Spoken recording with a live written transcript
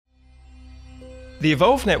The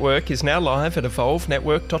Evolve Network is now live at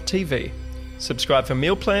evolvenetwork.tv. Subscribe for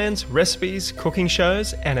meal plans, recipes, cooking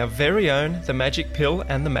shows, and our very own The Magic Pill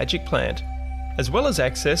and The Magic Plant, as well as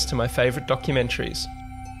access to my favourite documentaries.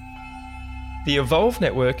 The Evolve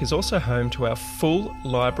Network is also home to our full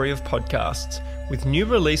library of podcasts, with new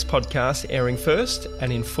release podcasts airing first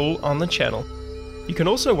and in full on the channel. You can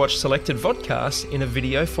also watch selected vodcasts in a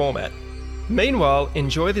video format. Meanwhile,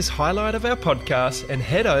 enjoy this highlight of our podcast and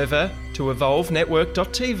head over to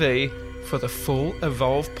evolvenetwork.tv for the full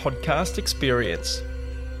Evolve podcast experience.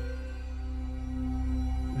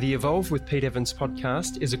 The Evolve with Pete Evans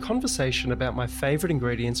podcast is a conversation about my favourite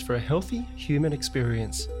ingredients for a healthy human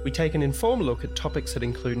experience. We take an informed look at topics that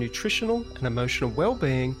include nutritional and emotional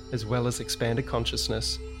well-being, as well as expanded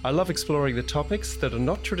consciousness. I love exploring the topics that are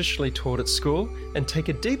not traditionally taught at school and take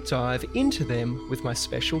a deep dive into them with my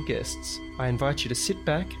special guests. I invite you to sit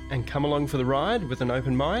back and come along for the ride with an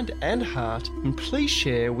open mind and heart, and please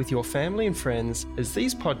share with your family and friends, as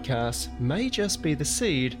these podcasts may just be the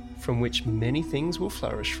seed from which many things will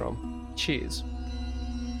flourish from. Cheers.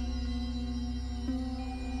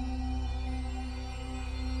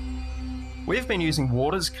 We've been using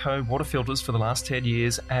Waters Co. water filters for the last 10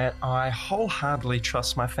 years, and I wholeheartedly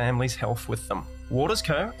trust my family's health with them. Waters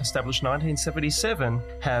Co., established 1977,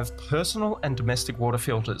 have personal and domestic water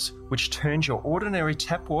filters, which turns your ordinary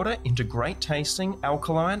tap water into great tasting,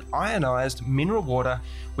 alkaline, ionized mineral water,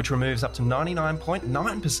 which removes up to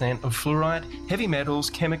 99.9% of fluoride, heavy metals,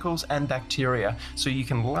 chemicals, and bacteria, so you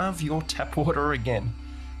can love your tap water again.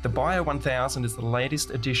 The Bio 1000 is the latest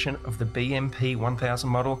edition of the BMP 1000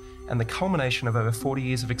 model and the culmination of over 40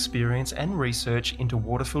 years of experience and research into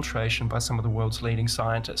water filtration by some of the world's leading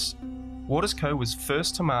scientists. Waters Co. was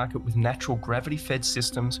first to market with natural gravity-fed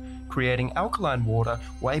systems, creating alkaline water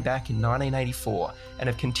way back in 1984, and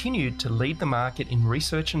have continued to lead the market in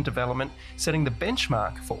research and development, setting the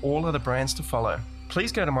benchmark for all other brands to follow.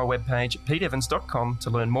 Please go to my webpage, peteevans.com, to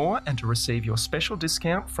learn more and to receive your special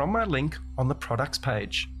discount from my link on the products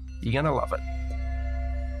page. You're going to love it.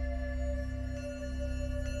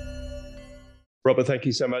 Robert, thank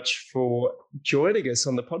you so much for joining us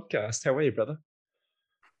on the podcast. How are you, brother?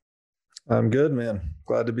 I'm good, man.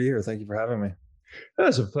 Glad to be here. Thank you for having me. Oh,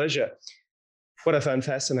 it's a pleasure. What I found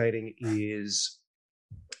fascinating is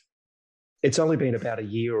it's only been about a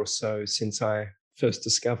year or so since I first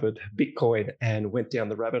discovered Bitcoin and went down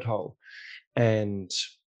the rabbit hole. And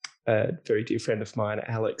a very dear friend of mine,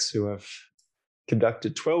 Alex, who I've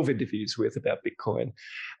conducted 12 interviews with about Bitcoin,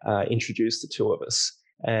 introduced the two of us.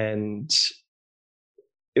 And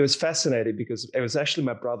it was fascinating because it was actually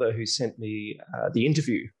my brother who sent me the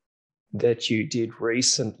interview that you did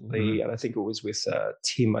recently. And I think it was with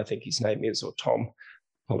Tim, I think his name is, or Tom.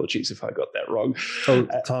 Apologies if I got that wrong. Oh,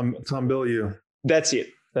 Tom Bilyeu. That's it.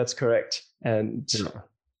 That's correct. And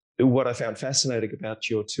what I found fascinating about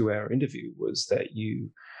your 2-hour interview was that you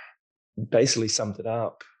basically summed it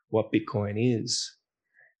up, what Bitcoin is,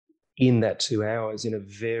 in that 2 hours in a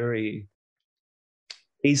very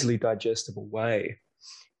easily digestible way.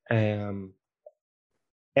 And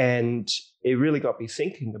it really got me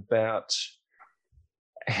thinking about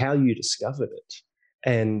how you discovered it.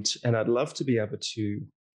 And I'd love to be able to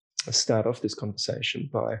start off this conversation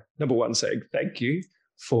by, number one, saying thank you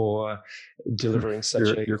for delivering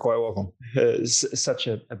You're quite welcome. Such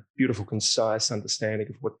a beautiful, concise understanding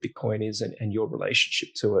of what Bitcoin is and your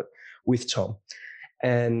relationship to it with Tom.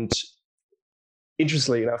 And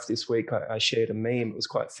interestingly enough, this week I shared a meme. It was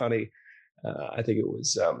quite funny. I think it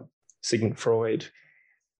was Sigmund Freud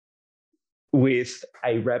with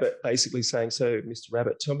a rabbit basically saying, "So, Mr.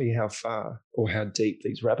 Rabbit, tell me how far or how deep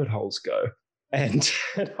these rabbit holes go." And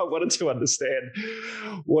I wanted to understand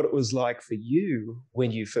what it was like for you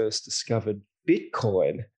when you first discovered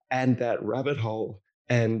Bitcoin and that rabbit hole,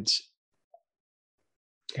 and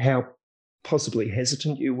how possibly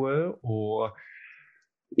hesitant you were, or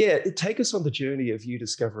take us on the journey of you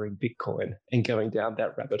discovering Bitcoin and going down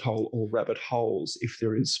that rabbit hole, or rabbit holes, if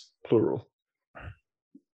there is plural.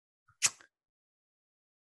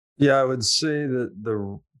 Yeah, I would say that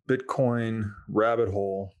the Bitcoin rabbit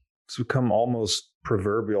hole, it's become almost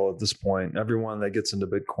proverbial at this point. Everyone that gets into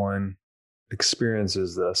Bitcoin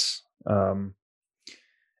experiences this.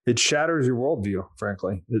 It shatters your worldview,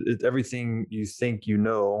 frankly. Everything you think you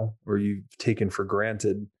know or you've taken for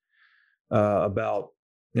granted about,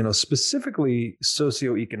 specifically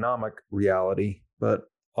socioeconomic reality, but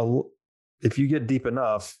if you get deep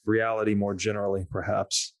enough, reality more generally,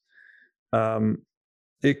 perhaps,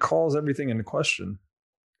 it calls everything into question.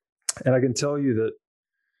 And I can tell you that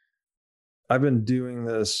I've been doing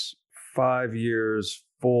this 5 years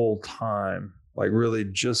full time like really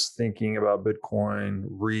just thinking about Bitcoin,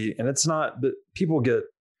 and it's not that people get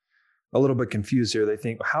a little bit confused here. They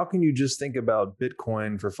think, how can you just think about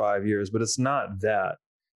Bitcoin for 5 years? But it's not that.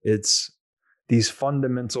 It's these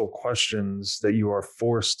fundamental questions that you are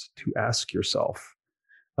forced to ask yourself.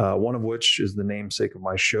 One of which is the namesake of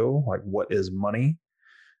my show, like what is money?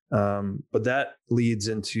 But that leads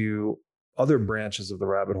into other branches of the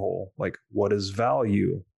rabbit hole, like what is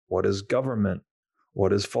value? What is government?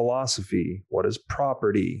 What is philosophy? What is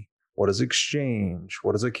property? What is exchange?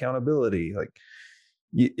 What is accountability? Like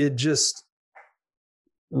it just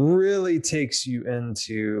really takes you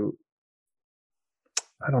into,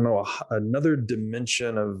 I don't know, another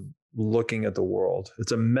dimension of looking at the world.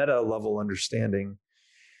 It's a meta level understanding.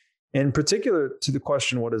 In particular to the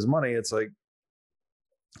question, what is money? It's like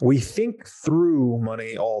we think through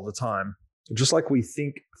money all the time, just like we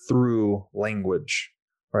think through language,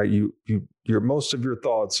 right? Your most of your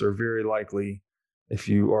thoughts are very likely, if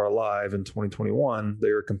you are alive in 2021, they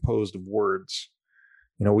are composed of words.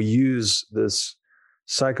 We use this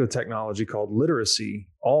psychotechnology called literacy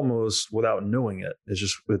almost without knowing it.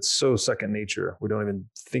 It's so second nature. We don't even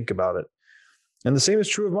think about it. And the same is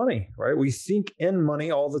true of money, right? We think in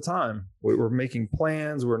money all the time. We're making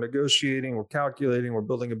plans, we're negotiating, we're calculating, we're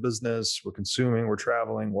building a business, we're consuming, we're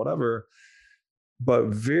traveling, whatever. But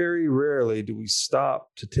very rarely do we stop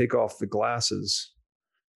to take off the glasses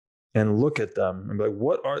and look at them and be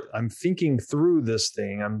like, I'm thinking through this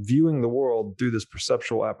thing. I'm viewing the world through this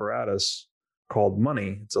perceptual apparatus called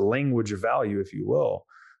money. It's a language of value, if you will.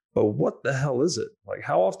 But what the hell is it? Like,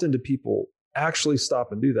 how often do people actually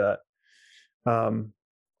stop and do that? And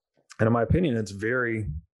in my opinion, it's very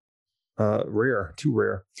rare, too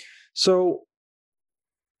rare. So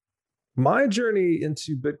my journey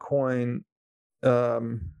into Bitcoin,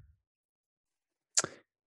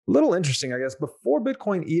 little interesting, I guess, before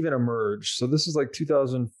Bitcoin even emerged. So this is like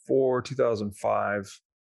 2004, 2005.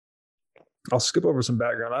 I'll skip over some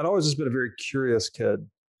background. I'd always just been a very curious kid.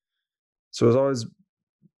 So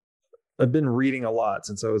I've been reading a lot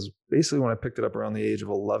since I was basically, when I picked it up around the age of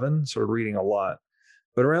 11, started reading a lot.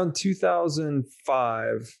 But around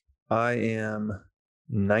 2005, I am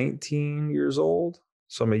 19 years old.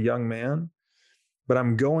 So I'm a young man, but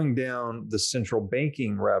I'm going down the central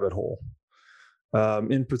banking rabbit hole.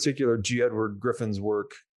 In particular, G. Edward Griffin's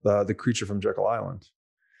work, The Creature from Jekyll Island.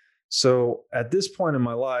 So at this point in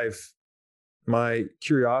my life, my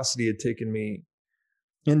curiosity had taken me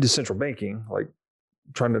into central banking, like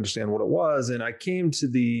trying to understand what it was. And I came to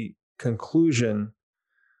the conclusion,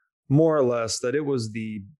 more or less, that it was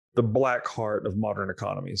the black heart of modern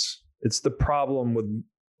economies. It's the problem with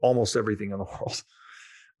almost everything in the world.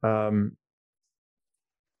 I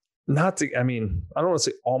don't want to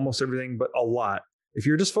say almost everything, but a lot. If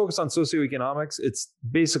you're just focused on socioeconomics, it's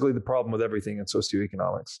basically the problem with everything in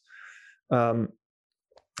socioeconomics.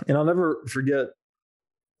 And I'll never forget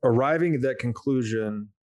arriving at that conclusion,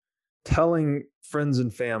 telling friends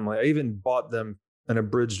and family. I even bought them an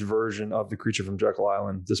abridged version of The Creature from Jekyll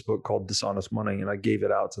Island, this book called Dishonest Money, and I gave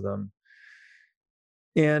it out to them.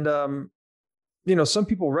 And, some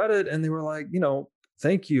people read it and they were like,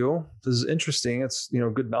 thank you. This is interesting. It's,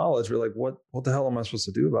 good knowledge. We're like, what the hell am I supposed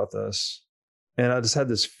to do about this? And I just had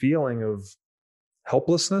this feeling of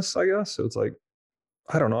helplessness, I guess. So it's like,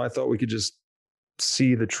 I don't know. I thought we could just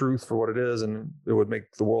see the truth for what it is and it would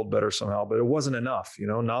make the world better somehow, but it wasn't enough.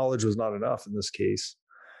 Knowledge was not enough in this case.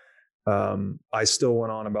 I still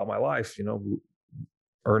went on about my life,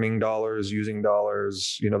 earning dollars, using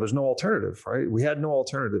dollars, there's no alternative, right? We had no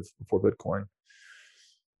alternative before Bitcoin.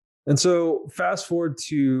 And so fast forward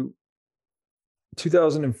to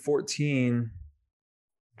 2014,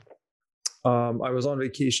 I was on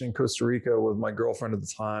vacation in Costa Rica with my girlfriend at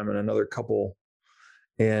the time and another couple.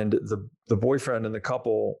 And the boyfriend in the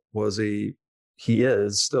couple he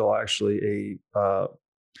is still actually a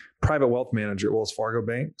private wealth manager at Wells Fargo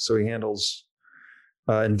Bank. So he handles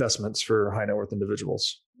investments for high net worth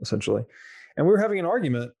individuals, essentially. And we were having an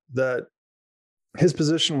argument that his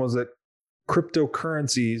position was that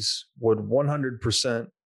cryptocurrencies would 100%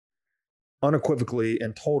 unequivocally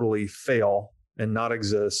and totally fail and not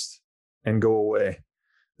exist and go away.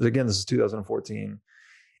 Again, this is 2014.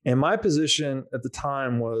 And my position at the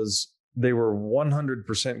time was they were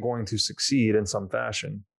 100% going to succeed in some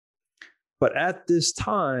fashion. But at this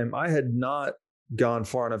time, I had not gone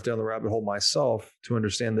far enough down the rabbit hole myself to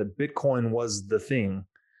understand that Bitcoin was the thing.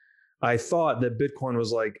 I thought that Bitcoin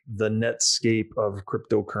was like the Netscape of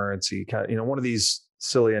cryptocurrency. One of these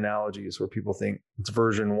silly analogies where people think it's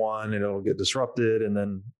version 1 and it'll get disrupted and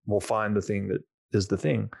then we'll find the thing that is the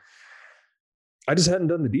thing. I just hadn't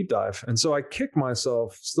done the deep dive. And so I kick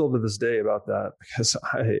myself still to this day about that, because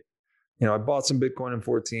I bought some Bitcoin in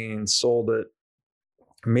 14, sold it,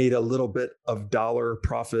 made a little bit of dollar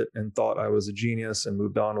profit and thought I was a genius and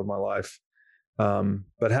moved on with my life.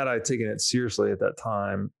 But had I taken it seriously at that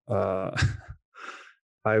time,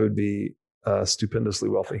 I would be stupendously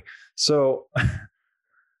wealthy. So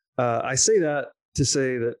I say that to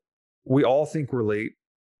say that we all think we're late.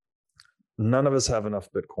 None of us have enough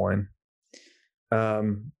Bitcoin,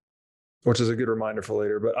 which is a good reminder for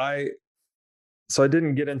later. But I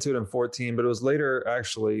didn't get into it in 14, but it was later,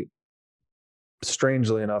 actually,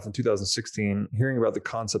 strangely enough, in 2016, hearing about the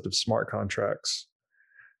concept of smart contracts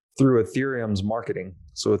through Ethereum's marketing.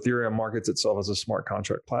 So Ethereum markets itself as a smart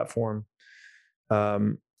contract platform.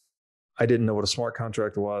 I didn't know what a smart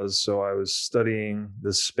contract was, so I was studying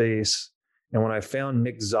this space. And when I found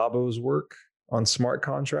Nick Szabo's work on smart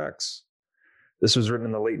contracts, this was written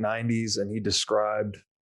in the late 90s, and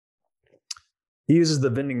he uses the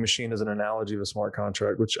vending machine as an analogy of a smart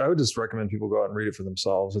contract, which I would just recommend people go out and read it for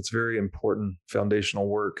themselves. It's very important foundational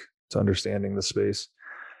work to understanding the space.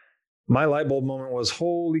 My light bulb moment was,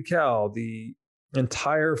 holy cow, the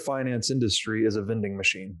entire finance industry is a vending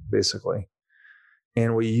machine, basically.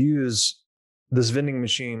 And we use this vending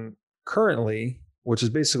machine currently, which is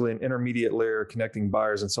basically an intermediate layer connecting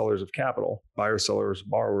buyers and sellers of capital, buyers, sellers,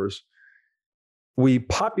 borrowers. We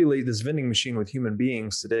populate this vending machine with human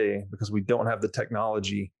beings today because we don't have the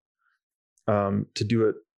technology to do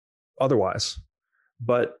it otherwise.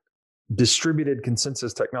 But distributed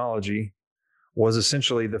consensus technology was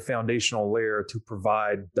essentially the foundational layer to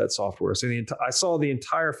provide that software. So I saw the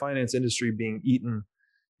entire finance industry being eaten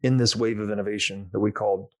in this wave of innovation that we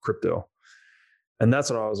called crypto. And that's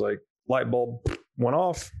when I was like, light bulb went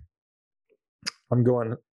off. I'm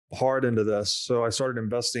going hard into this. So I started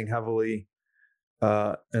investing heavily.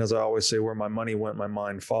 And as I always say, where my money went, my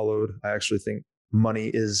mind followed. I actually think money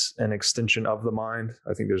is an extension of the mind.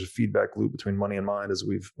 I think there's a feedback loop between money and mind, as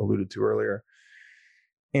we've alluded to earlier.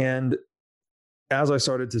 And as I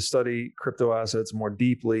started to study crypto assets more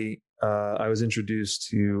deeply, I was introduced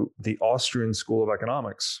to the Austrian School of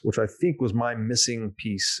Economics, which I think was my missing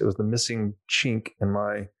piece. It was the missing chink in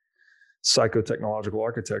my psychotechnological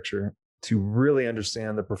architecture to really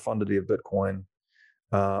understand the profundity of Bitcoin.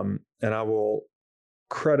 And I will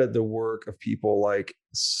credit the work of people like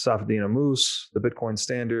Saifedean Ammous, the Bitcoin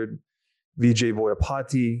Standard, Vijay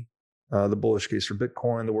Boyapati, the Bullish Case for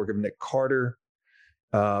Bitcoin, the work of Nick Carter,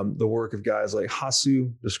 the work of guys like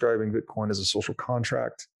Hasu, describing Bitcoin as a social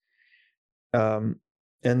contract. And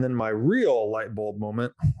then my real light bulb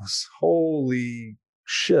moment was, holy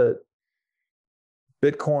shit,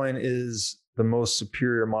 Bitcoin is the most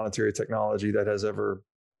superior monetary technology that has ever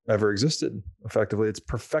existed. Effectively, it's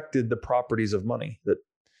perfected the properties of money that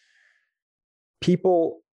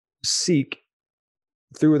people seek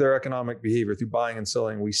through their economic behavior, through buying and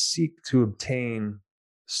selling. We seek to obtain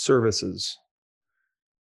services.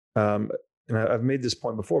 And I've made this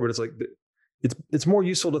point before, but it's like it's more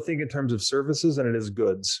useful to think in terms of services than it is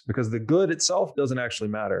goods, because the good itself doesn't actually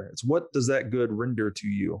matter. It's what does that good render to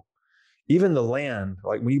you? Even the land,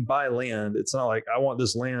 like when you buy land, it's not like I want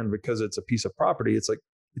this land because it's a piece of property. It's like,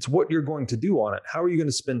 it's what you're going to do on it. How are you going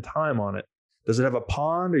to spend time on it? Does it have a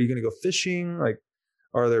pond? Are you going to go fishing? Like,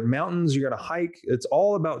 are there mountains you're going to hike? It's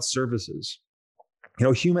all about services.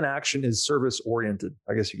 Human action is service oriented,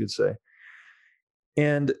 I guess you could say.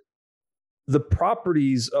 And the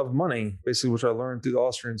properties of money, basically, which I learned through the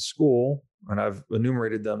Austrian school, and I've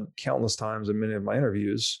enumerated them countless times in many of my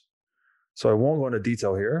interviews, so I won't go into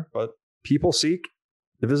detail here, but people seek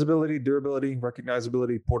divisibility, durability,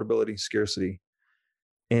 recognizability, portability, scarcity.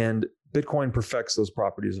 And Bitcoin perfects those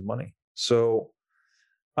properties of money. So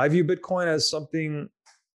I view Bitcoin as something,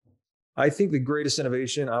 I think the greatest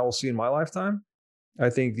innovation I will see in my lifetime. I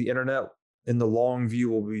think the internet in the long view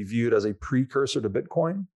will be viewed as a precursor to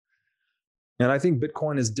Bitcoin. And I think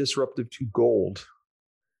Bitcoin is disruptive to gold.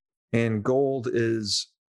 And gold is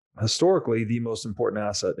historically the most important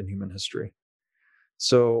asset in human history.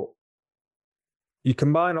 So you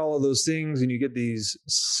combine all of those things and you get these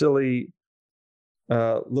silly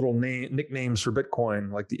little nicknames for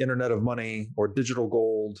Bitcoin, like the Internet of Money or digital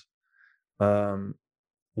gold.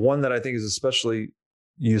 One that I think is especially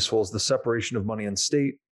useful is the separation of money and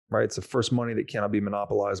state, right? It's the first money that cannot be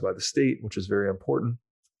monopolized by the state, which is very important.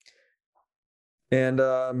 And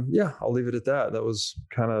I'll leave it at that. That was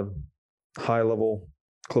kind of high level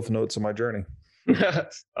cliff notes of my journey.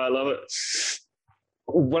 I love it.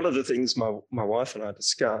 One of the things my wife and I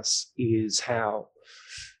discuss is how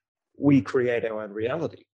we create our own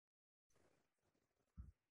reality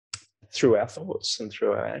through our thoughts and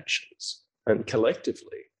through our actions. And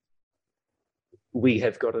collectively, we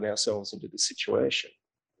have gotten ourselves into this situation.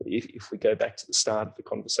 If we go back to the start of the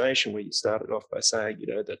conversation where you started off by saying,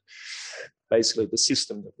 that basically the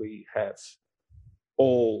system that we have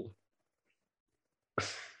all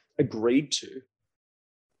agreed to,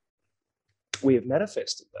 we have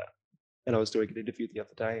manifested that. And I was doing an interview the other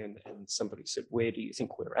day and somebody said, where do you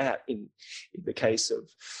think we're at in the case of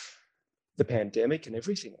the pandemic and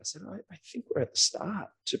everything? I said, I think we're at the start,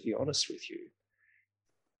 to be honest with you.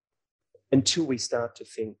 Until we start to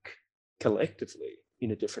think collectively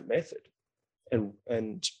in a different method.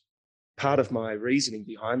 And part of my reasoning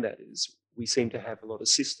behind that is we seem to have a lot of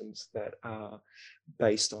systems that are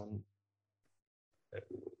based on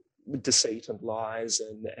deceit and lies,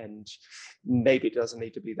 and maybe it doesn't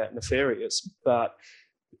need to be that nefarious, but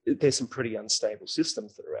there's some pretty unstable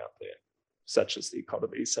systems that are out there, such as the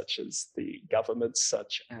economy, such as the government,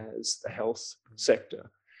 such as the health sector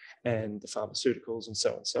and the pharmaceuticals and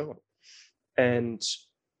so on and so on. And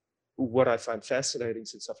what I find fascinating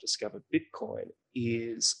since I've discovered Bitcoin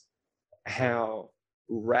is how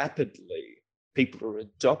rapidly people are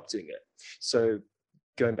adopting it. So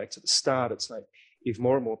going back to the start, it's like, if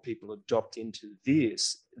more and more people adopt into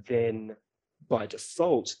this, then by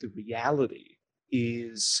default, the reality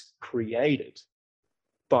is created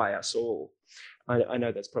by us all. I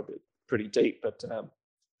know that's probably pretty deep, but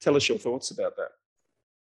tell us your thoughts about that.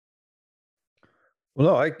 Well,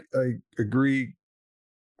 no, I agree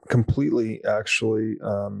completely, actually.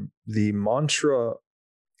 The mantra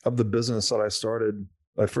of the business that I started,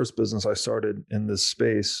 my first business I started in this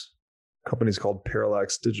space, company's called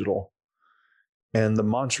Parallax Digital. And the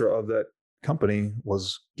mantra of that company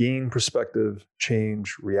was gain perspective,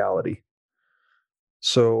 change reality.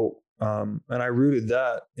 So, and I rooted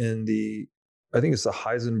that in I think it's the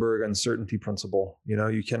Heisenberg uncertainty principle.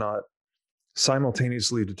 You cannot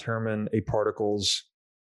simultaneously determine a particle's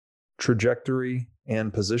trajectory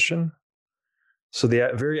and position. So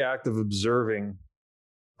the very act of observing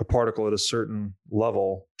a particle at a certain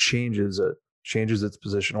level changes its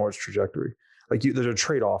position or its trajectory. Like there's a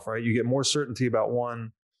trade-off, right? You get more certainty about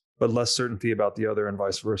one, but less certainty about the other, and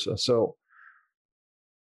vice versa. So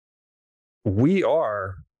we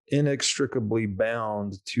are inextricably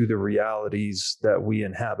bound to the realities that we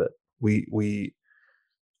inhabit.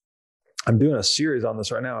 I'm doing a series on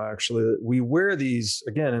this right now, actually. We wear these,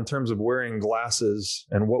 again, in terms of wearing glasses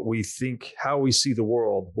and what we think, how we see the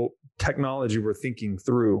world, what technology we're thinking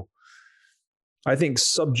through. I think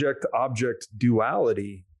subject-object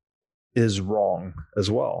duality is wrong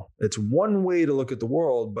as well. It's one way to look at the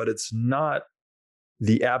world, but it's not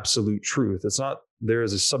the absolute truth. It's not, there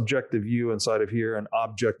is a subjective you inside of here, an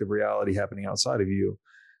objective reality happening outside of you.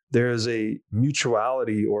 There is a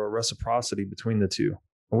mutuality or a reciprocity between the two.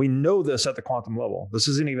 And we know this at the quantum level. This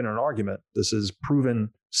isn't even an argument. This is proven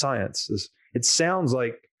science. It sounds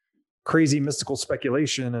like crazy mystical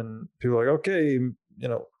speculation, and people are like, okay,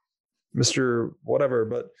 Mr. Whatever,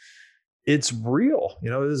 but it's real.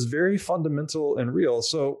 It is very fundamental and real.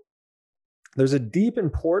 So there's a deep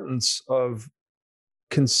importance of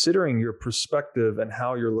considering your perspective and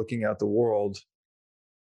how you're looking at the world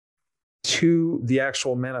to the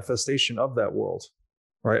actual manifestation of that world,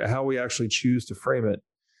 right? How we actually choose to frame it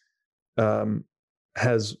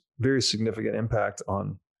has very significant impact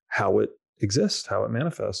on how it exists, how it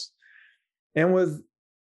manifests. And with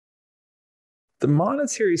the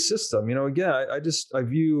monetary system, again, I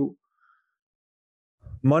view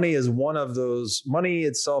money as one of those. Money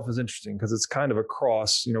itself is interesting because it's kind of a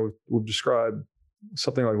cross. We've described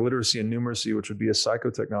something like literacy and numeracy, which would be a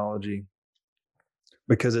psychotechnology,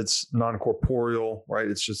 because it's non-corporeal, right?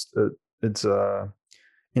 It's just it's a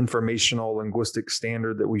informational linguistic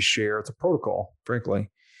standard that we share. It's a protocol, frankly.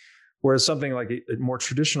 Whereas something like a more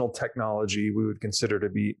traditional technology, we would consider to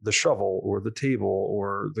be the shovel or the table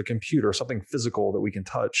or the computer, something physical that we can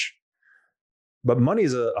touch. But money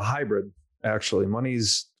is a hybrid, actually.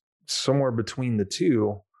 Money's somewhere between the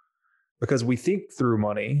two, because we think through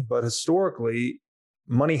money, but historically,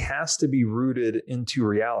 money has to be rooted into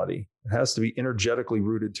reality. It has to be energetically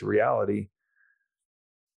rooted to reality,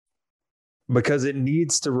 because it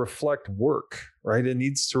needs to reflect work, right? It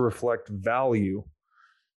needs to reflect value.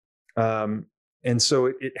 And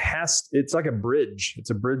so it's like a bridge. It's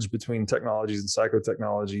a bridge between technologies and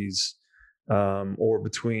psychotechnologies, or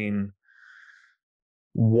between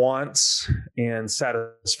wants and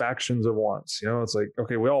satisfactions of wants. It's like,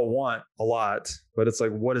 okay, we all want a lot, but it's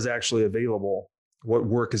like, what is actually available? What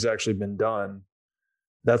work has actually been done?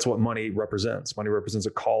 That's what money represents. Money represents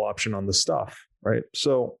a call option on the stuff, right?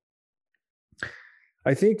 So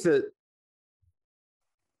I think that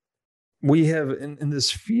we have in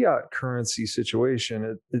this fiat currency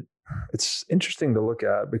situation, it's interesting to look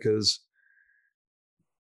at because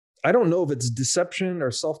I don't know if it's deception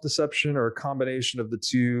or self-deception or a combination of the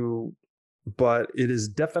two, but it is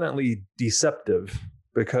definitely deceptive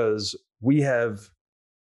because we have,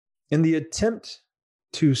 in the attempt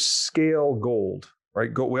to scale gold,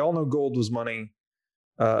 right? We all know gold was money.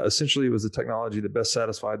 Essentially, it was the technology that best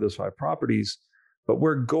satisfied those 5 properties. But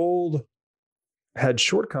where gold had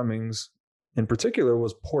shortcomings in particular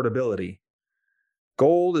was portability.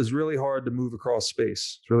 Gold is really hard to move across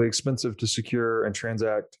space. It's really expensive to secure and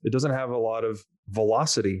transact. It doesn't have a lot of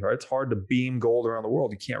velocity, right? It's hard to beam gold around the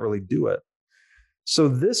world. You can't really do it. So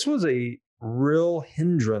this was a real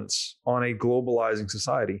hindrance on a globalizing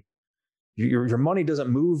society. Your money doesn't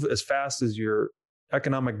move as fast as your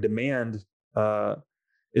economic demand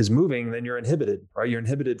is moving, then you're inhibited, right? You're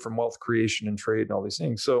inhibited from wealth creation and trade and all these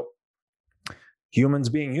things. So humans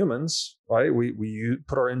being humans, right? We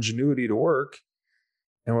put our ingenuity to work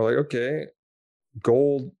and we're like, okay,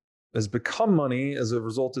 gold has become money as a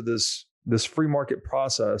result of this free market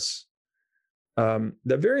process that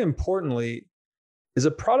very importantly is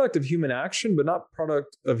a product of human action, but not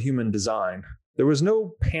product of human design. There was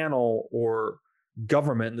no panel or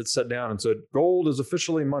government that sat down and said, gold is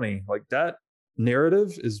officially money. Like that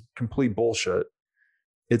narrative is complete bullshit.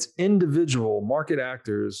 It's individual market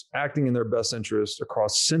actors acting in their best interest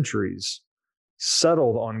across centuries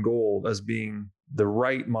settled on gold as being the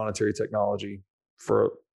right monetary technology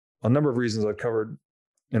for a number of reasons I've covered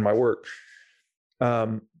in my work.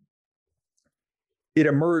 It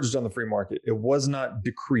emerged on the free market. It was not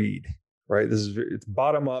decreed, right? It's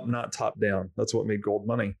bottom up, not top down. That's what made gold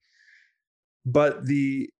money. But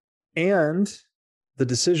the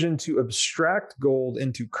decision to abstract gold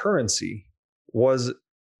into currency was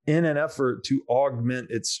in an effort to augment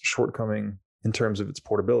its shortcoming in terms of its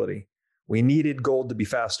portability. We needed gold to be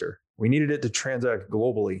faster. We needed it to transact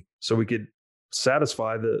globally so we could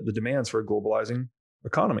satisfy the demands for a globalizing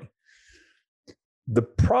economy. The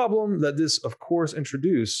problem that this, of course,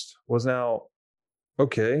 introduced was now,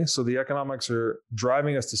 okay, so the economics are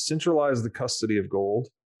driving us to centralize the custody of gold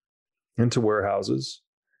into warehouses,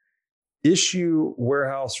 issue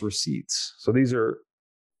warehouse receipts. So these are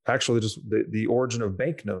actually just the origin of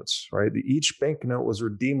banknotes, right? Each banknote was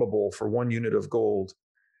redeemable for 1 unit of gold.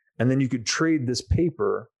 And then you could trade this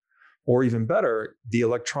paper, or even better, the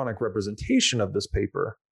electronic representation of this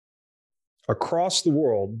paper across the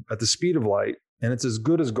world at the speed of light. And it's as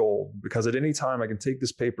good as gold because at any time I can take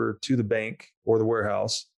this paper to the bank or the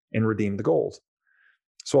warehouse and redeem the gold.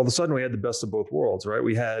 So all of a sudden we had the best of both worlds, right?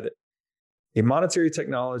 We had a monetary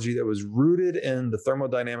technology that was rooted in the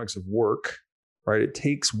thermodynamics of work, right? It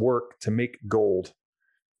takes work to make gold.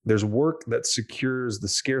 There's work that secures the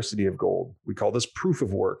scarcity of gold. We call this proof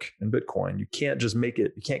of work in Bitcoin. You can't just make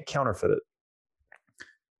it, you can't counterfeit it.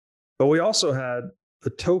 But we also had a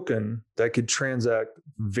token that could transact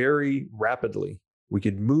very rapidly. We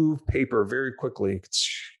could move paper very quickly, could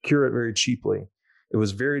secure it very cheaply. It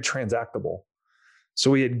was very transactable. So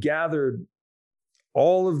we had gathered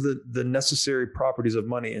all of the necessary properties of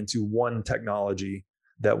money into one technology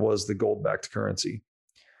that was the gold-backed currency.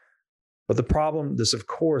 But the problem this, of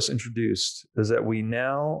course, introduced is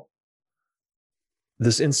that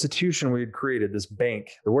this institution we had created, this bank,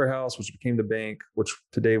 the warehouse, which became the bank, which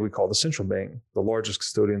today we call the central bank, the largest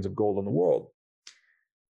custodians of gold in the world,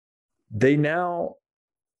 they now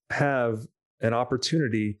have an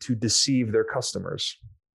opportunity to deceive their customers.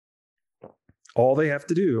 All they have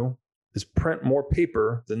to do is print more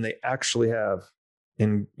paper than they actually have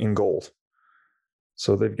in gold.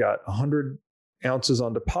 So they've got 100 ounces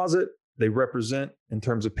on deposit. They represent, in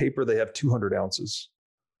terms of paper, they have 200 ounces.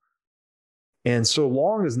 And so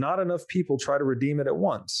long as not enough people try to redeem it at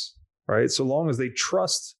once, right? So long as they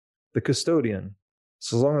trust the custodian,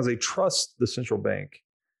 so long as they trust the central bank,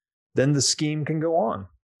 then the scheme can go on.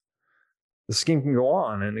 The scheme can go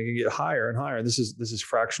on and it can get higher and higher. This is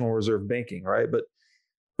fractional reserve banking, right?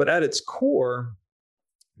 But at its core,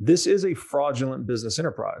 this is a fraudulent business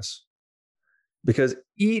enterprise because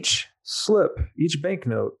each slip, each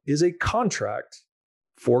banknote is a contract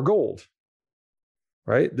for gold.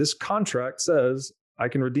 Right? This contract says I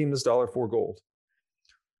can redeem this dollar for gold.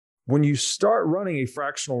 When you start running a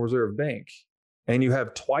fractional reserve bank and you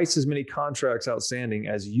have twice as many contracts outstanding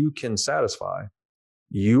as you can satisfy,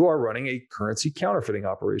 you are running a currency counterfeiting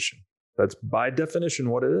operation. That's by definition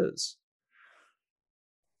what it is.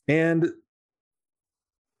 And,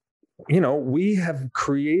 we have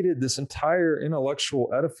created this entire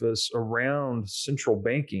intellectual edifice around central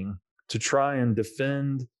banking to try and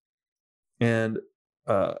defend and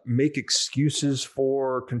make excuses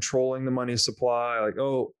for controlling the money supply. Like,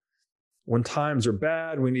 oh, when times are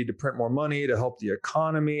bad, we need to print more money to help the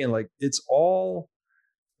economy. And like, it's all,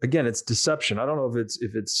 again, it's deception. I don't know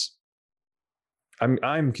if it's,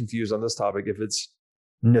 I'm confused on this topic. If it's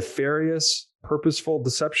nefarious, purposeful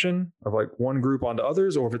deception of like one group onto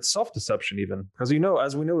others, or if it's self-deception even. Because,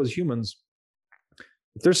 as we know as humans,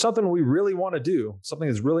 if there's something we really want to do, something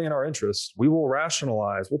that's really in our interest, we will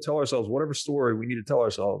rationalize, we'll tell ourselves whatever story we need to tell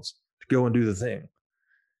ourselves to go and do the thing.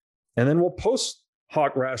 And then we'll post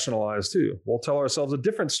hoc rationalize too. We'll tell ourselves a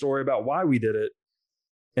different story about why we did it.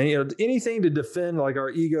 And, anything to defend like our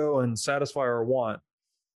ego and satisfy our want.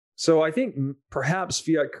 So I think perhaps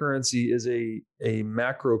fiat currency is a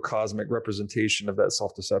macrocosmic representation of that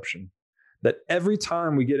self-deception. That every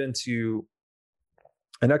time we get into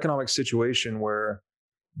an economic situation where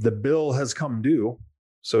the bill has come due,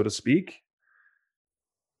 so to speak,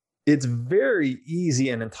 it's very easy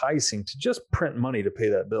and enticing to just print money to pay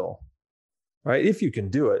that bill, right? If you can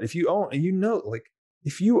do it. If you own,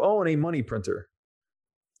 if you own a money printer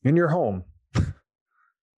in your home,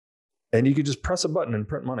 and you could just press a button and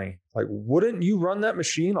print money. Like, wouldn't you run that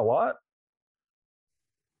machine a lot?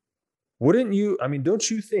 Wouldn't you? I mean, don't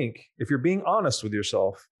you think, if you're being honest with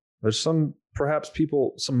yourself, there's some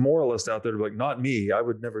moralists out there like, not me, I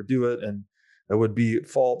would never do it, and that would be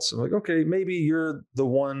false. I'm like, okay, maybe you're the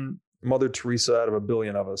one Mother Teresa out of a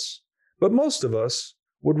billion of us. But most of us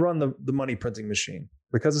would run the money printing machine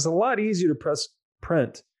because it's a lot easier to press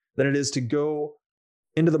print than it is to go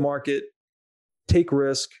into the market, take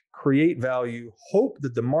risk, create value, hope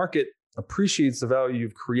that the market appreciates the value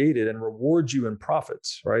you've created and rewards you in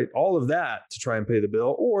profits, right? All of that to try and pay the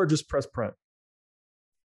bill, or just press print.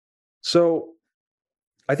 So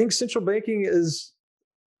I think central banking is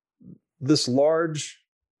this large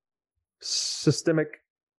systemic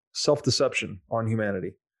self-deception on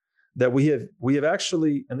humanity that we have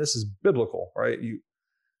actually, and this is biblical, right?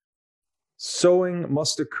 Sowing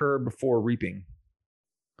must occur before reaping.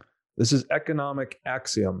 This is economic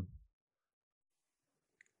axiom.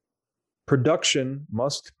 Production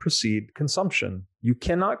must precede consumption. You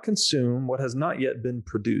cannot consume what has not yet been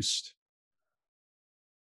produced.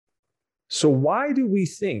 So why do we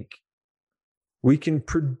think we can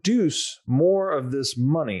produce more of this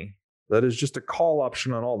money that is just a call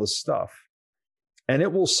option on all this stuff, and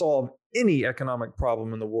it will solve any economic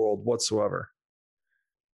problem in the world whatsoever?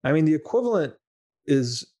 I mean, the equivalent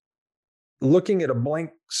is looking at a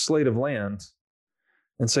blank slate of land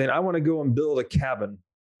and saying, I want to go and build a cabin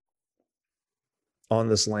on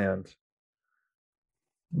this land.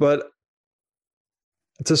 But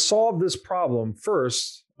to solve this problem,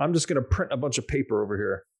 first, I'm just going to print a bunch of paper over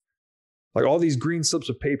here. Like, all these green slips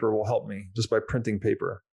of paper will help me just by printing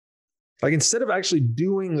paper. Like, instead of actually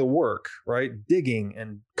doing the work, right? Digging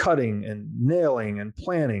and cutting and nailing and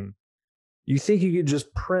planning, you think you could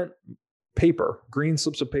just print paper, green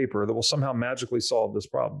slips of paper that will somehow magically solve this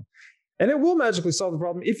problem. And it will magically solve the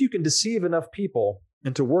problem if you can deceive enough people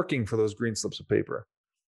into working for those green slips of paper.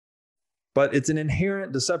 But it's an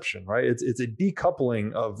inherent deception, right? It's a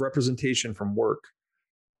decoupling of representation from work,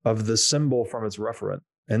 of the symbol from its referent.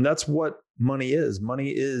 And that's what money is.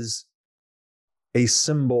 Money is a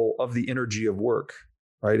symbol of the energy of work,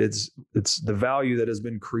 right? It's the value that has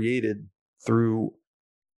been created through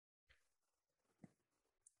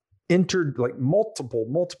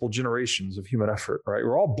multiple generations of human effort, right?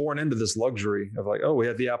 We're all born into this luxury of like, oh, we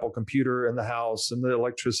have the Apple computer and the house and the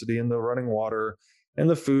electricity and the running water and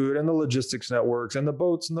the food and the logistics networks and the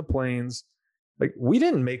boats and the planes. Like, we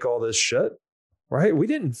didn't make all this shit, right? We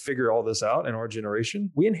didn't figure all this out in our generation.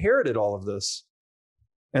 We inherited all of this.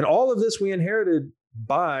 And all of this we inherited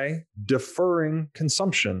by deferring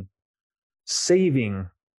consumption, saving,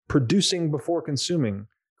 producing before consuming,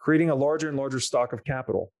 creating a larger and larger stock of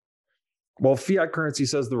capital. Well, fiat currency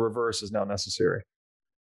says the reverse is now necessary.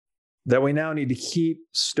 That we now need to keep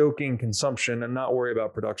stoking consumption and not worry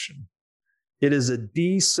about production. It is a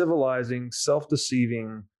decivilizing,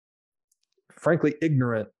 self-deceiving, frankly,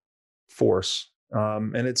 ignorant force.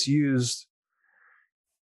 And it's used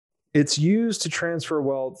to transfer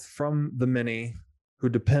wealth from the many who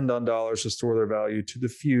depend on dollars to store their value to the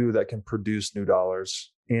few that can produce new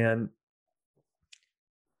dollars. And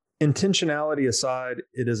intentionality aside,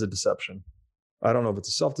 it is a deception. I don't know if it's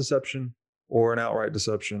a self-deception or an outright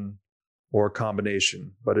deception or a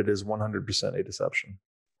combination, but it is 100% a deception.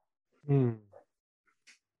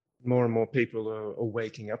 More and more people are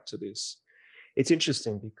waking up to this. It's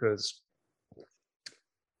interesting because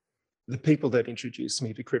the people that introduced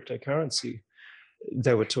me to cryptocurrency,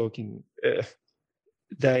 they were talking,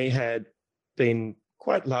 they had been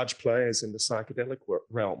quite large players in the psychedelic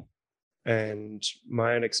realm. And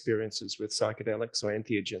my own experiences with psychedelics or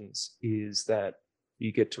entheogens is that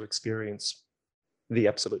you get to experience the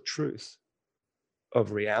absolute truth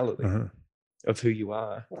of reality, of who you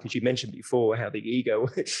are. Because you mentioned before how the ego,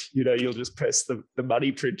 you'll just press the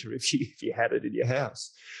money printer if you had it in your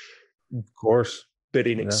house. Of course. But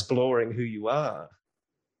in exploring who you are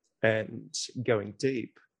and going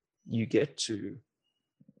deep, you get to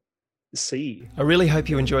see. I really hope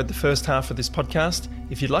you enjoyed the first half of this podcast.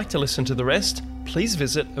 If you'd like to listen to the rest, please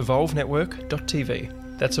visit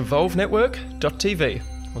evolvenetwork.tv. That's evolvenetwork.tv.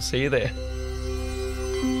 We'll see you there.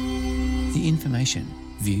 The information,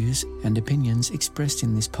 views, and opinions expressed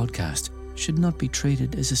in this podcast should not be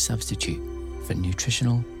treated as a substitute for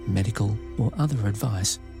nutritional, medical, or other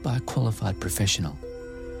advice by a qualified professional.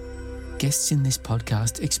 Guests in this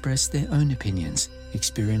podcast express their own opinions,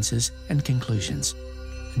 experiences, and conclusions.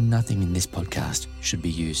 Nothing in this podcast should be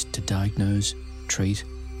used to diagnose, treat,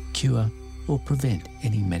 cure, or prevent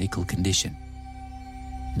any medical condition.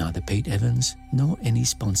 Neither Pete Evans nor any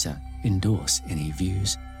sponsor endorse any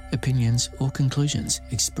views, opinions, or conclusions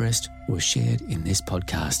expressed or shared in this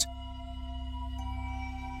podcast.